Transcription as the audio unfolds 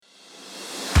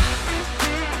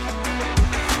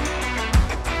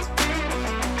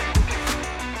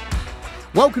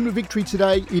Welcome to Victory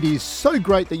Today. It is so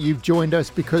great that you've joined us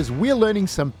because we're learning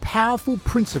some powerful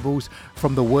principles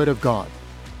from the Word of God.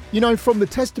 You know, from the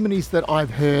testimonies that I've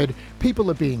heard,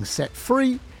 people are being set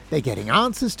free, they're getting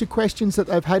answers to questions that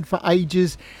they've had for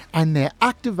ages, and they're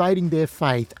activating their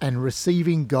faith and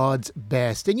receiving God's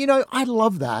best. And you know, I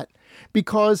love that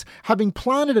because having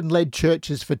planted and led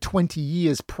churches for 20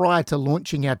 years prior to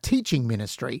launching our teaching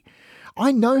ministry,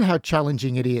 I know how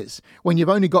challenging it is when you've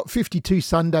only got 52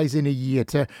 Sundays in a year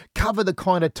to cover the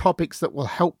kind of topics that will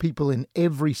help people in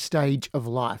every stage of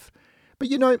life. But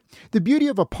you know, the beauty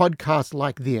of a podcast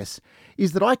like this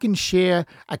is that I can share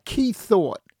a key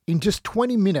thought in just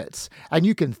 20 minutes and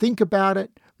you can think about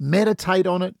it, meditate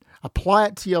on it, apply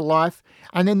it to your life,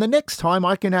 and then the next time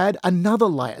I can add another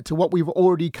layer to what we've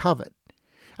already covered.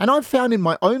 And I've found in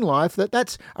my own life that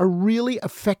that's a really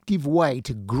effective way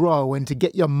to grow and to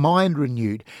get your mind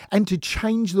renewed and to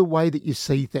change the way that you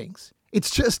see things.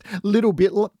 It's just little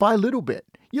bit by little bit.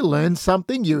 You learn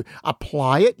something, you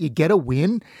apply it, you get a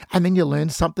win, and then you learn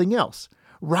something else.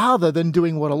 Rather than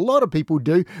doing what a lot of people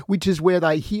do, which is where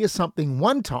they hear something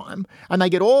one time and they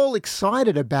get all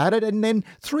excited about it and then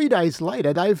 3 days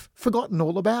later they've forgotten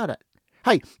all about it.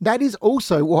 Hey, that is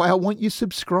also why I want you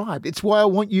subscribed. It's why I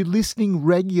want you listening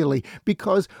regularly,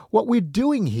 because what we're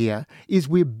doing here is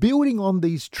we're building on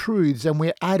these truths and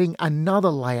we're adding another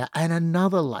layer and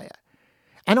another layer.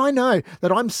 And I know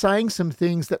that I'm saying some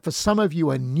things that for some of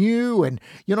you are new and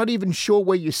you're not even sure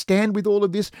where you stand with all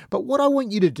of this, but what I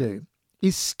want you to do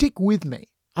is stick with me.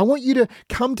 I want you to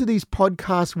come to these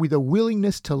podcasts with a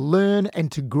willingness to learn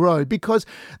and to grow, because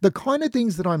the kind of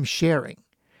things that I'm sharing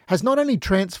has not only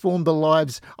transformed the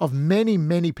lives of many,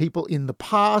 many people in the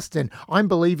past, and I'm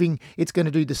believing it's going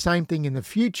to do the same thing in the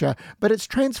future, but it's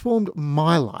transformed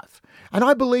my life. And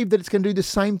I believe that it's going to do the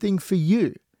same thing for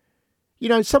you. You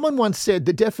know, someone once said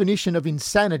the definition of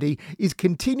insanity is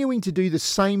continuing to do the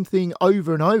same thing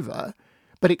over and over,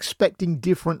 but expecting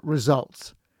different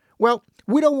results. Well,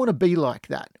 we don't want to be like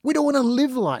that. We don't want to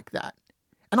live like that.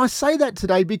 And I say that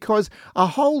today because a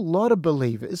whole lot of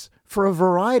believers, for a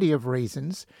variety of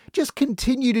reasons, just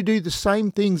continue to do the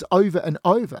same things over and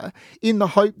over in the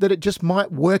hope that it just might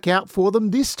work out for them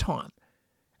this time.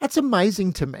 That's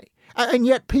amazing to me. And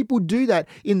yet people do that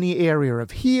in the area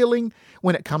of healing,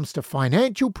 when it comes to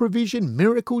financial provision,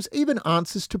 miracles, even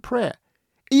answers to prayer.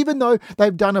 Even though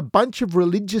they've done a bunch of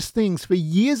religious things for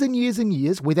years and years and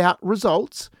years without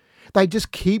results, they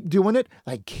just keep doing it,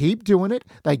 they keep doing it,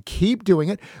 they keep doing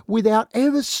it without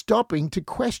ever stopping to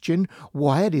question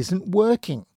why it isn't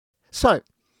working. So,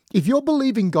 if you're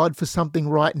believing God for something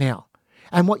right now,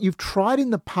 and what you've tried in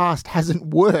the past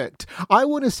hasn't worked, I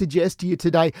want to suggest to you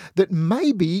today that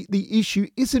maybe the issue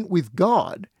isn't with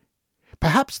God.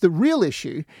 Perhaps the real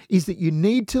issue is that you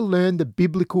need to learn the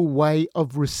biblical way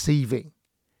of receiving.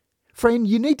 Friend,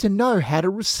 you need to know how to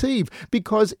receive,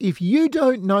 because if you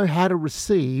don't know how to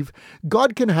receive,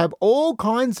 God can have all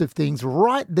kinds of things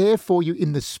right there for you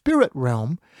in the spirit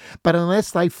realm, but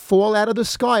unless they fall out of the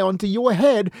sky onto your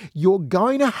head, you're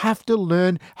going to have to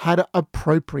learn how to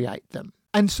appropriate them.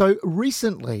 And so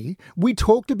recently, we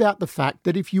talked about the fact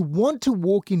that if you want to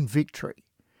walk in victory,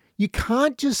 you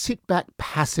can't just sit back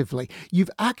passively.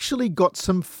 You've actually got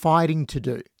some fighting to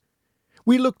do.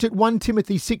 We looked at 1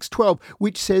 Timothy 6:12,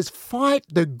 which says, "Fight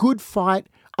the good fight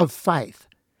of faith.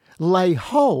 Lay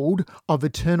hold of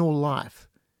eternal life."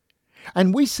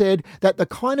 And we said that the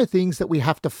kind of things that we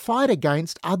have to fight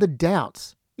against are the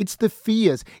doubts. It's the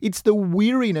fears. It's the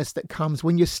weariness that comes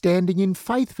when you're standing in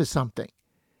faith for something.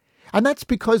 And that's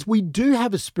because we do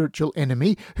have a spiritual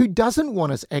enemy who doesn't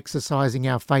want us exercising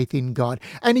our faith in God.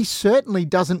 And he certainly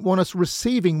doesn't want us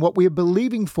receiving what we're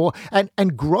believing for and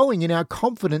growing in our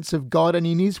confidence of God and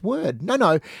in his word.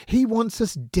 No, he wants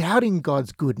us doubting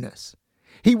God's goodness.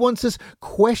 He wants us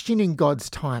questioning God's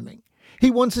timing.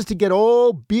 He wants us to get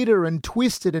all bitter and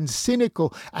twisted and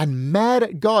cynical and mad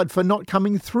at God for not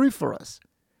coming through for us.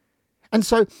 And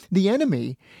so the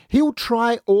enemy, he'll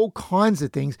try all kinds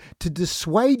of things to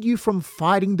dissuade you from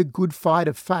fighting the good fight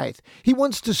of faith. He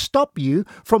wants to stop you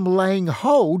from laying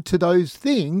hold to those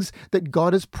things that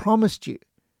God has promised you.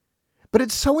 But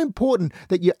it's so important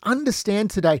that you understand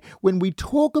today, when we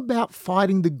talk about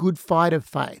fighting the good fight of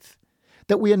faith,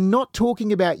 that we are not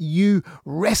talking about you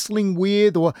wrestling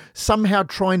with or somehow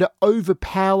trying to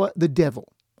overpower the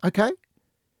devil, okay?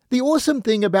 The awesome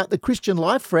thing about the Christian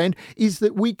life, friend, is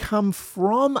that we come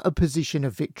from a position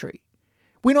of victory.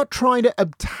 We're not trying to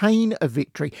obtain a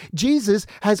victory. Jesus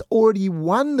has already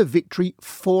won the victory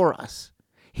for us.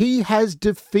 He has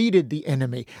defeated the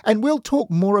enemy, and we'll talk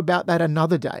more about that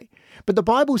another day. But the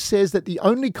Bible says that the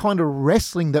only kind of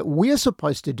wrestling that we're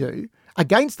supposed to do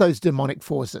against those demonic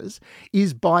forces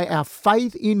is by our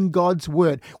faith in God's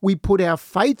word. We put our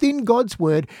faith in God's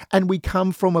word and we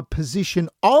come from a position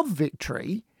of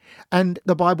victory, and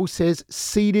the Bible says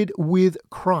seated with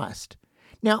Christ.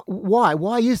 Now, why?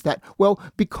 Why is that? Well,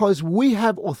 because we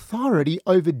have authority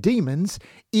over demons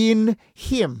in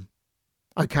Him.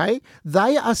 Okay?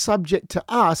 They are subject to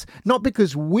us, not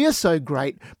because we're so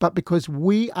great, but because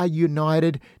we are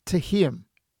united to Him.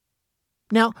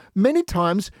 Now, many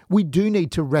times we do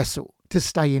need to wrestle to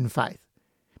stay in faith,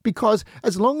 because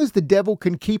as long as the devil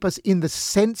can keep us in the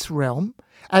sense realm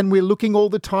and we're looking all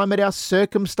the time at our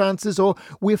circumstances, or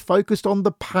we're focused on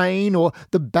the pain or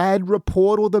the bad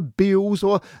report or the bills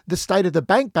or the state of the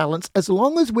bank balance, as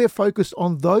long as we're focused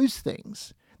on those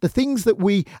things, the things that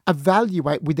we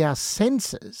evaluate with our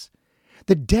senses,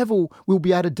 the devil will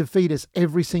be able to defeat us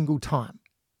every single time.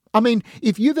 I mean,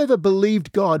 if you've ever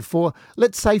believed God for,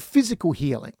 let's say, physical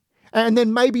healing, and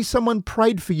then maybe someone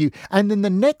prayed for you, and then the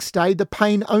next day the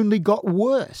pain only got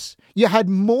worse. You had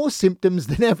more symptoms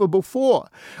than ever before.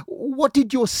 What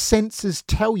did your senses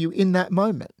tell you in that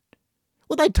moment?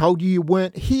 Well, they told you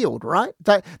weren't healed, right?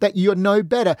 That you're no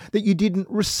better, that you didn't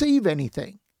receive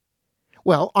anything.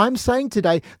 Well, I'm saying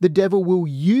today the devil will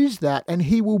use that, and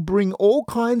he will bring all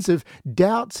kinds of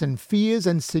doubts and fears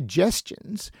and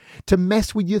suggestions to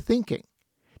mess with your thinking,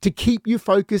 to keep you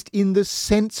focused in the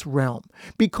sense realm.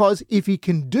 Because if he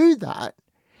can do that,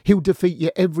 he'll defeat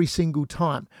you every single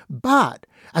time. But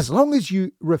as long as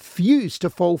you refuse to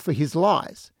fall for his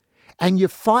lies, and you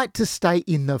fight to stay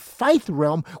in the faith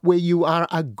realm where you are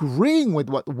agreeing with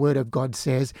what the Word of God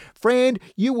says, friend,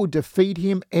 you will defeat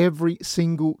him every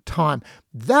single time.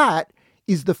 That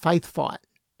is the faith fight.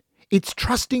 It's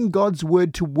trusting God's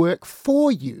Word to work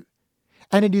for you.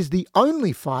 And it is the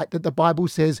only fight that the Bible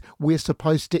says we're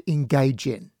supposed to engage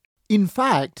in. In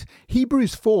fact,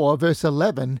 Hebrews 4 verse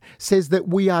 11 says that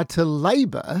we are to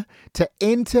labor to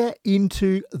enter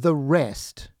into the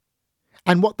rest.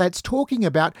 And what that's talking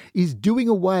about is doing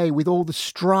away with all the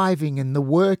striving and the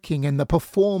working and the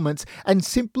performance, and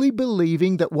simply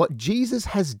believing that what Jesus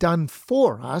has done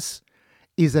for us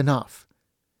is enough.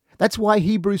 That's why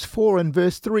Hebrews 4 and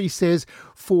verse 3 says,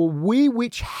 "For we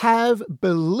which have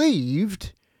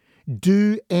believed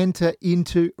do enter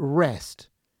into rest."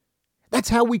 That's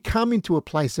how we come into a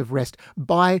place of rest,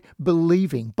 by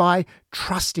believing, by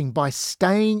trusting, by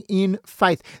staying in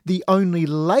faith. The only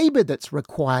labor that's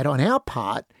required on our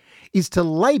part is to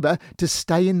labor to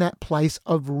stay in that place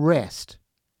of rest.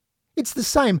 It's the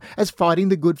same as fighting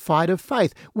the good fight of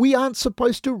faith. We aren't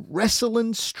supposed to wrestle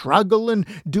and struggle and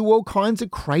do all kinds of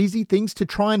crazy things to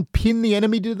try and pin the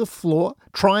enemy to the floor,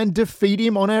 try and defeat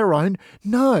him on our own.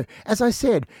 No, as I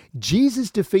said,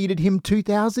 Jesus defeated him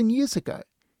 2,000 years ago.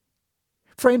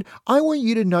 Friend, I want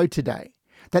you to know today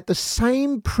that the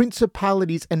same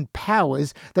principalities and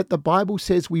powers that the Bible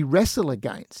says we wrestle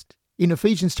against in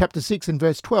Ephesians chapter 6 and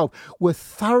verse 12 were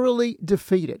thoroughly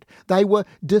defeated. They were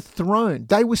dethroned.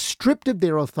 They were stripped of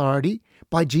their authority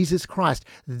by Jesus Christ.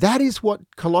 That is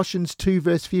what Colossians 2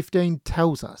 verse 15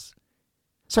 tells us.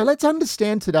 So let's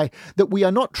understand today that we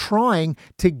are not trying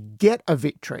to get a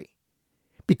victory.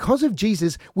 Because of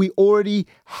Jesus, we already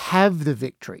have the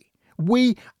victory.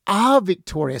 We are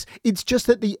victorious. It's just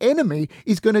that the enemy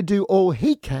is going to do all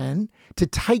he can to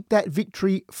take that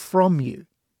victory from you.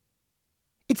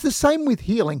 It's the same with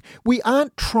healing. We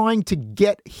aren't trying to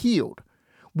get healed.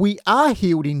 We are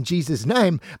healed in Jesus'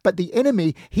 name, but the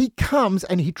enemy, he comes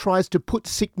and he tries to put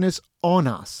sickness on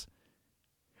us.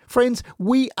 Friends,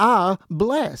 we are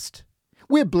blessed.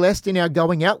 We're blessed in our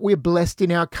going out. We're blessed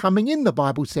in our coming in, the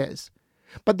Bible says.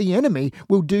 But the enemy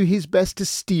will do his best to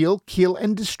steal, kill,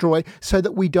 and destroy so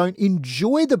that we don't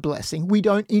enjoy the blessing. We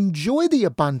don't enjoy the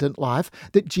abundant life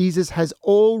that Jesus has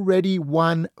already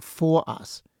won for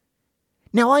us.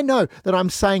 Now, I know that I'm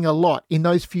saying a lot in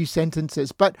those few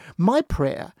sentences, but my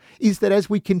prayer is that as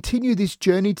we continue this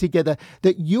journey together,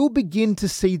 that you'll begin to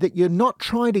see that you're not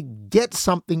trying to get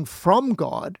something from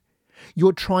God.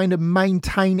 You're trying to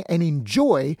maintain and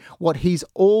enjoy what he's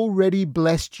already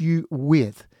blessed you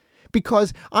with.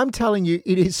 Because I'm telling you,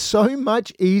 it is so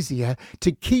much easier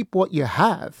to keep what you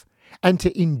have and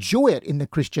to enjoy it in the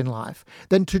Christian life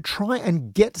than to try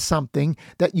and get something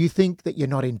that you think that you're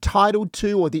not entitled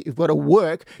to or that you've got to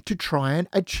work to try and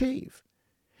achieve.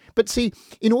 But see,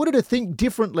 in order to think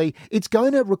differently, it's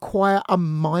going to require a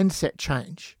mindset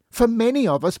change for many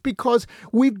of us, because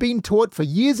we've been taught for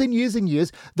years and years and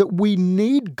years that we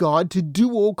need God to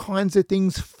do all kinds of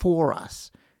things for us.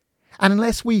 And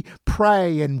unless we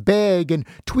pray and beg and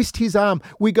twist his arm,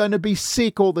 we're going to be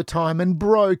sick all the time and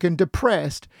broke and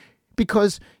depressed.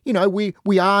 Because,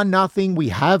 we are nothing, we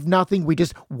have nothing, we're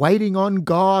just waiting on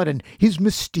God and his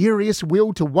mysterious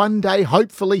will to one day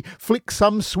hopefully flick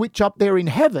some switch up there in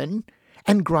heaven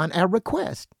and grant our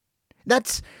request.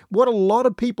 That's what a lot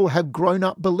of people have grown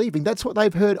up believing. That's what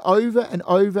they've heard over and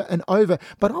over and over.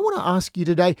 But I want to ask you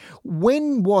today,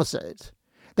 when was it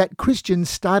that Christians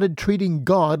started treating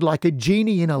God like a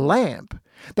genie in a lamp?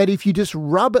 That if you just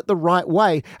rub it the right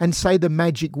way and say the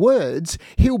magic words,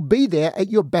 he'll be there at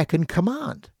your beck and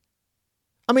command.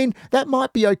 I mean, that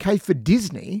might be okay for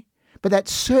Disney, but that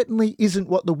certainly isn't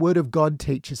what the Word of God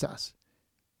teaches us.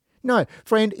 No,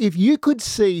 friend, if you could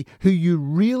see who you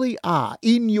really are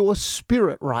in your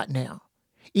spirit right now,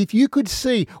 if you could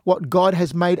see what God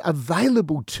has made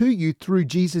available to you through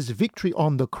Jesus' victory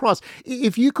on the cross,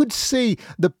 if you could see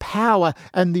the power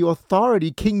and the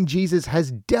authority King Jesus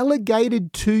has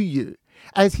delegated to you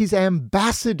as his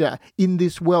ambassador in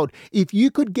this world, if you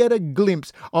could get a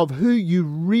glimpse of who you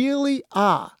really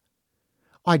are,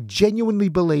 I genuinely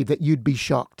believe that you'd be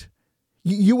shocked.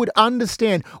 You would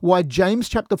understand why James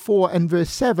chapter 4 and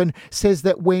verse 7 says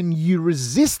that when you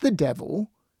resist the devil,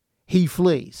 he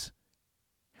flees.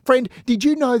 Friend, did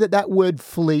you know that word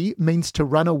flee means to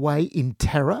run away in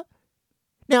terror?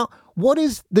 Now, what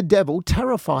is the devil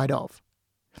terrified of?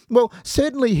 Well,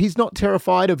 certainly he's not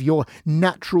terrified of your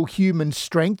natural human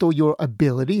strength or your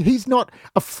ability. He's not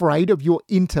afraid of your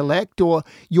intellect or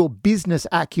your business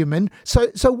acumen. So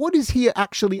what is he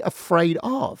actually afraid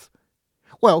of?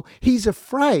 Well, he's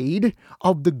afraid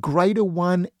of the greater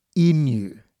one in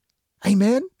you.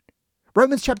 Amen?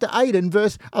 Romans chapter 8 and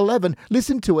verse 11,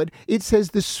 listen to it. It says,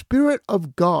 the Spirit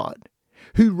of God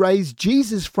who raised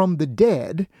Jesus from the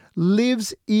dead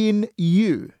lives in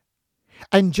you.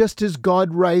 And just as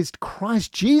God raised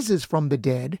Christ Jesus from the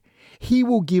dead, he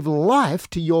will give life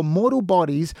to your mortal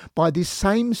bodies by this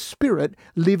same Spirit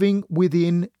living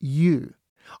within you.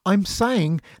 I'm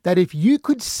saying that if you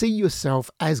could see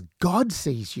yourself as God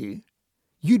sees you,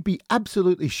 you'd be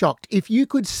absolutely shocked. If you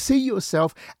could see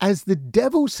yourself as the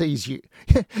devil sees you,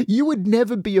 you would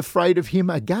never be afraid of him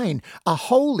again. A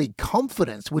holy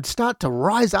confidence would start to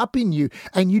rise up in you,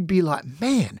 and you'd be like,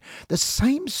 man, the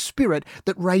same Spirit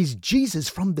that raised Jesus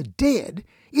from the dead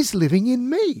is living in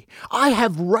me. I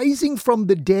have raising from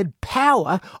the dead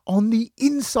power on the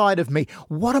inside of me.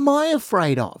 What am I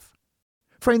afraid of?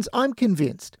 Friends, I'm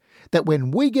convinced that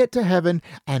when we get to heaven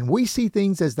and we see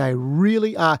things as they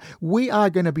really are, we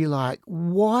are going to be like,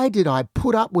 why did I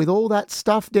put up with all that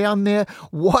stuff down there?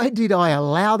 Why did I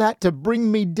allow that to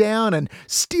bring me down and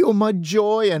steal my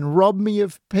joy and rob me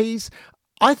of peace?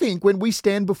 I think when we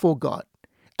stand before God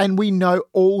and we know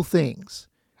all things,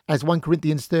 as 1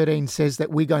 Corinthians 13 says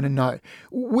that we're going to know,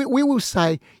 we will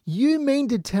say, you mean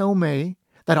to tell me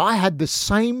that I had the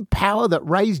same power that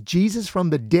raised Jesus from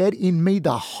the dead in me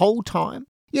the whole time?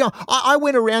 I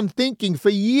went around thinking for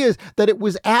years that it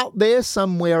was out there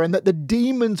somewhere and that the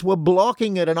demons were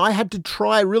blocking it, and I had to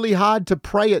try really hard to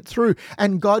pray it through.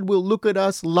 And God will look at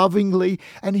us lovingly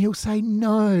and he'll say,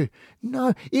 no,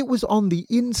 it was on the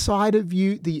inside of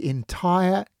you the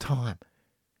entire time.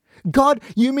 God,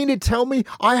 you mean to tell me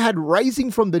I had raising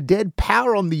from the dead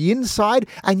power on the inside,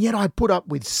 and yet I put up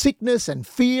with sickness and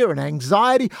fear and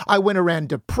anxiety? I went around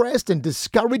depressed and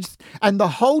discouraged, and the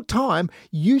whole time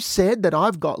you said that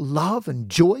I've got love and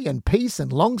joy and peace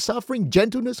and long-suffering,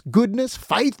 gentleness, goodness,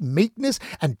 faith, meekness,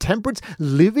 and temperance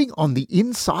living on the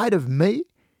inside of me?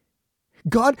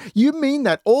 God, you mean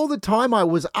that all the time I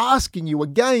was asking you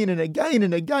again and again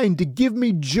and again to give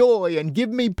me joy and give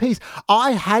me peace,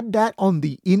 I had that on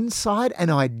the inside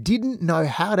and I didn't know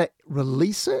how to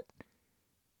release it?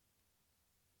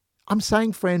 I'm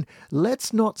saying, friend,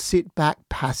 let's not sit back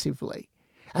passively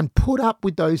and put up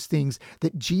with those things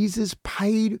that Jesus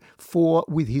paid for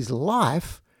with his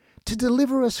life to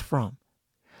deliver us from.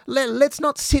 Let's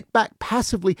not sit back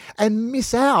passively and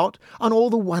miss out on all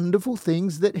the wonderful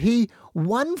things that he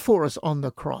won for us on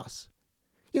the cross.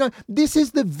 This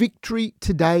is the Victory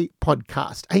Today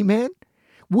podcast. Amen?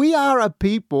 We are a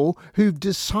people who've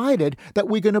decided that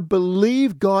we're going to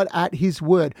believe God at his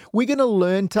word. We're going to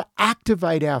learn to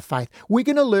activate our faith. We're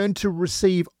going to learn to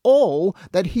receive all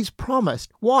that he's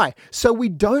promised. Why? So we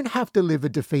don't have to live a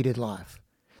defeated life.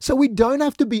 So we don't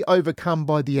have to be overcome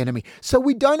by the enemy. So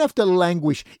we don't have to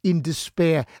languish in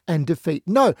despair and defeat.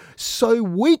 No, so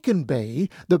we can be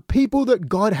the people that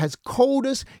God has called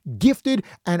us, gifted,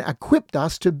 and equipped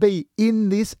us to be in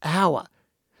this hour.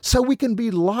 So we can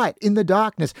be light in the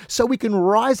darkness. So we can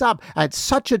rise up at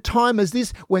such a time as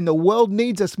this when the world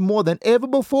needs us more than ever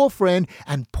before, friend,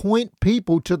 and point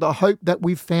people to the hope that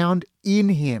we've found in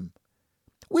him.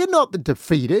 We're not the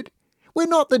defeated. We're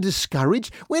not the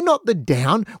discouraged. We're not the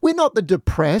down. We're not the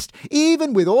depressed.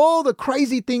 Even with all the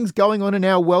crazy things going on in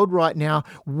our world right now,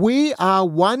 we are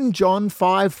 1 John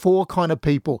 5:4 kind of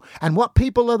people. And what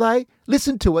people are they?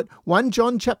 Listen to it. 1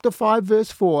 John chapter 5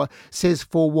 verse 4 says,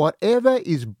 "For whatever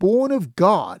is born of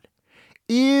God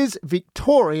is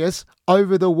victorious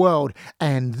over the world.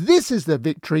 And this is the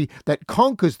victory that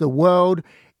conquers the world,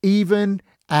 even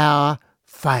our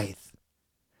faith."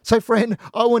 So friend,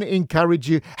 I want to encourage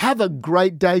you, have a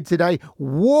great day today.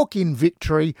 Walk in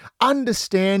victory.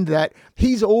 Understand that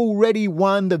He's already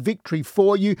won the victory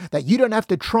for you, that you don't have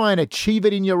to try and achieve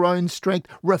it in your own strength.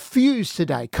 Refuse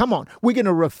today. Come on, we're going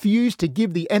to refuse to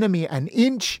give the enemy an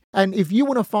inch. And if you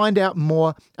want to find out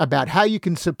more about how you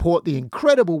can support the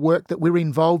incredible work that we're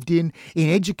involved in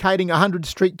educating 100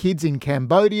 street kids in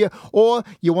Cambodia, or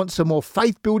you want some more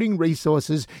faith-building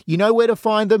resources, you know where to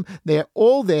find them. They're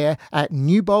all there at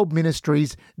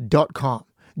newboldministries.com.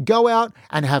 Go out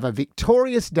and have a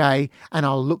victorious day, and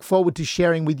I'll look forward to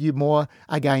sharing with you more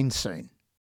again soon.